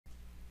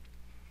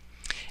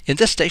In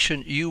this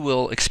station, you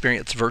will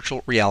experience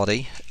virtual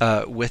reality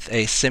with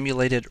a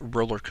simulated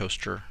roller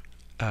coaster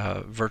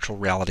virtual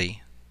reality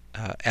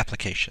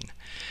application.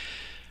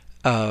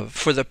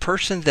 For the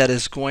person that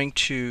is going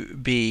to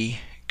be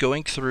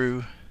going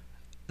through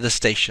the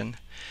station,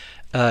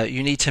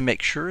 you need to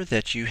make sure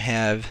that you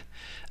have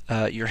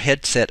your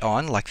headset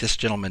on, like this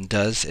gentleman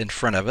does in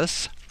front of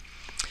us.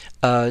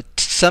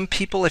 Some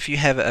people, if you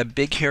have a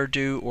big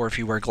hairdo or if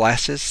you wear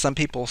glasses, some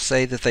people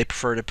say that they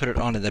prefer to put it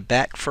on in the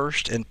back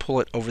first and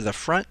pull it over the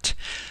front.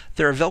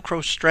 There are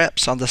Velcro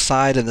straps on the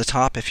side and the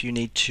top if you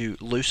need to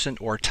loosen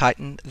or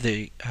tighten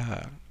the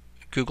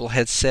Google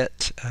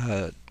headset,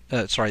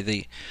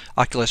 the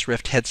Oculus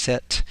Rift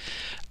headset,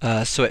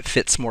 so it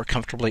fits more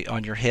comfortably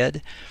on your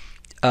head.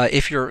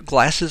 If your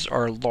glasses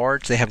are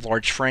large, they have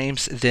large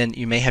frames, then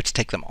you may have to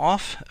take them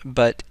off.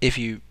 But if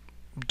you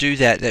do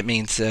that, that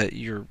means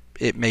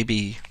it may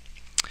be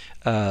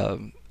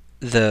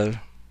the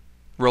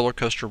roller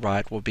coaster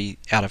ride will be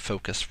out of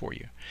focus for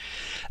you.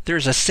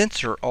 There's a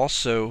sensor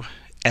also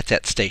at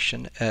that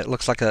station. It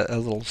looks like a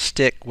little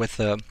stick with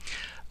a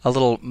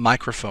little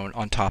microphone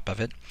on top of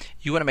it.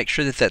 You want to make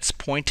sure that that's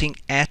pointing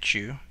at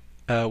you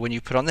when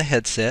you put on the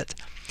headset,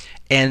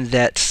 and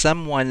that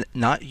someone,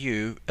 not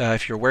you,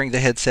 if you're wearing the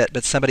headset,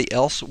 but somebody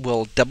else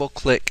will double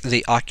click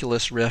the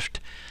Oculus Rift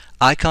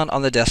icon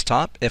on the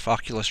desktop if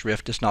Oculus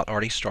Rift is not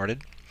already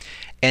started,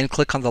 and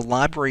click on the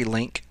library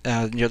link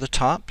near the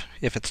top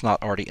if it's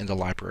not already in the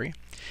library,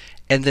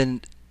 and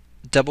then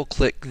double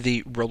click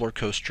the roller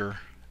coaster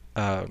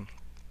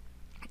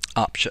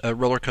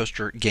roller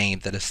coaster game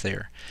that is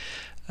there.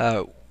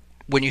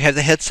 When you have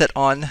the headset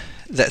on,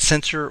 that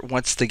sensor,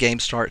 once the game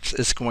starts,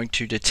 is going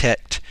to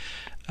detect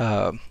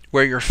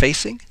where you're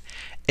facing,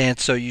 and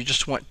so you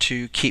just want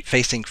to keep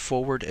facing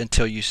forward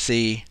until you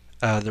see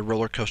the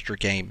roller coaster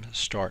game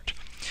start.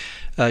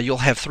 You'll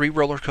have 3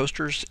 roller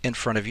coasters in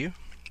front of you.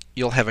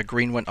 You'll have a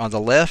green one on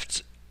the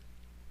left,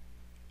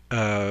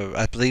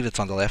 I believe it's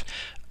on the left,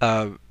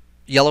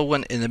 yellow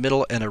one in the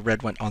middle, and a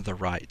red one on the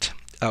right.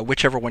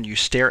 Whichever one you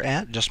stare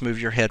at, just move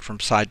your head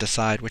from side to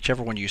side.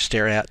 Whichever one you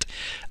stare at,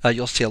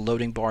 you'll see a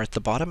loading bar at the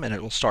bottom, and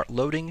it will start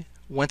loading.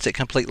 Once it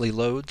completely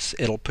loads,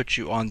 it'll put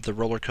you on the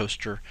roller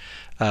coaster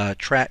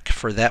track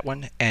for that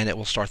one, and it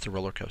will start the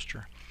roller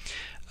coaster.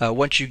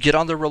 Once you get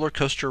on the roller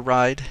coaster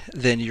ride,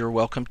 then you're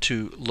welcome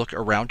to look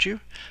around you.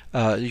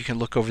 You can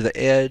look over the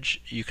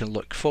edge, you can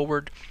look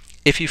forward.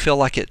 If you feel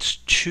like it's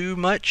too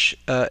much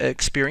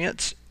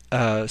experience,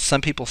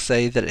 some people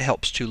say that it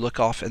helps to look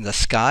off in the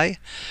sky,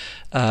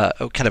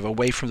 kind of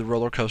away from the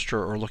roller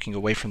coaster or looking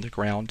away from the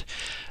ground.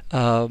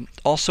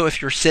 Also,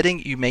 if you're sitting,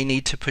 you may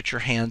need to put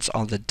your hands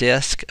on the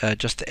desk,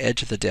 just the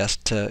edge of the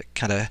desk, to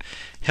kind of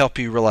help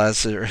you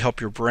realize or help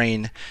your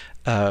brain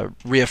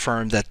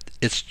reaffirm that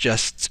it's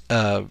just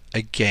a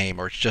game,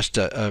 or it's just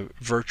a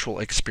virtual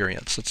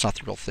experience. It's not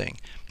the real thing.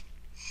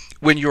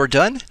 When you're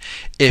done,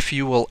 if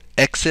you will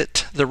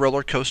exit the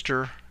roller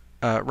coaster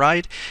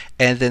ride,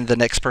 and then the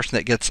next person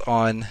that gets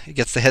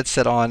the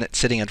headset on,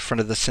 sitting in front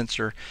of the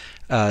sensor,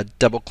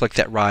 double click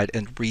that ride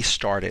and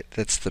restart it.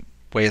 That's the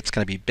way it's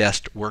going to be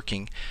best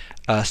working,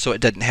 so it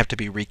doesn't have to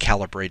be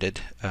recalibrated.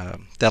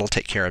 That'll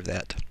take care of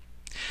that.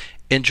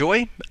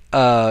 Enjoy.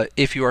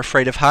 If you are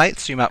afraid of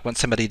heights, you might want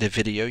somebody to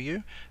video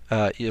you.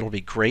 It'll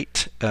be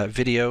great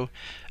video.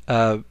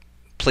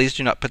 Please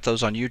do not put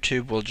those on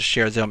YouTube. We'll just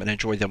share them and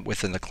enjoy them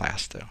within the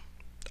class, though.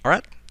 All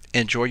right.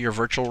 Enjoy your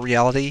virtual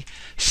reality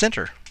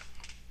center.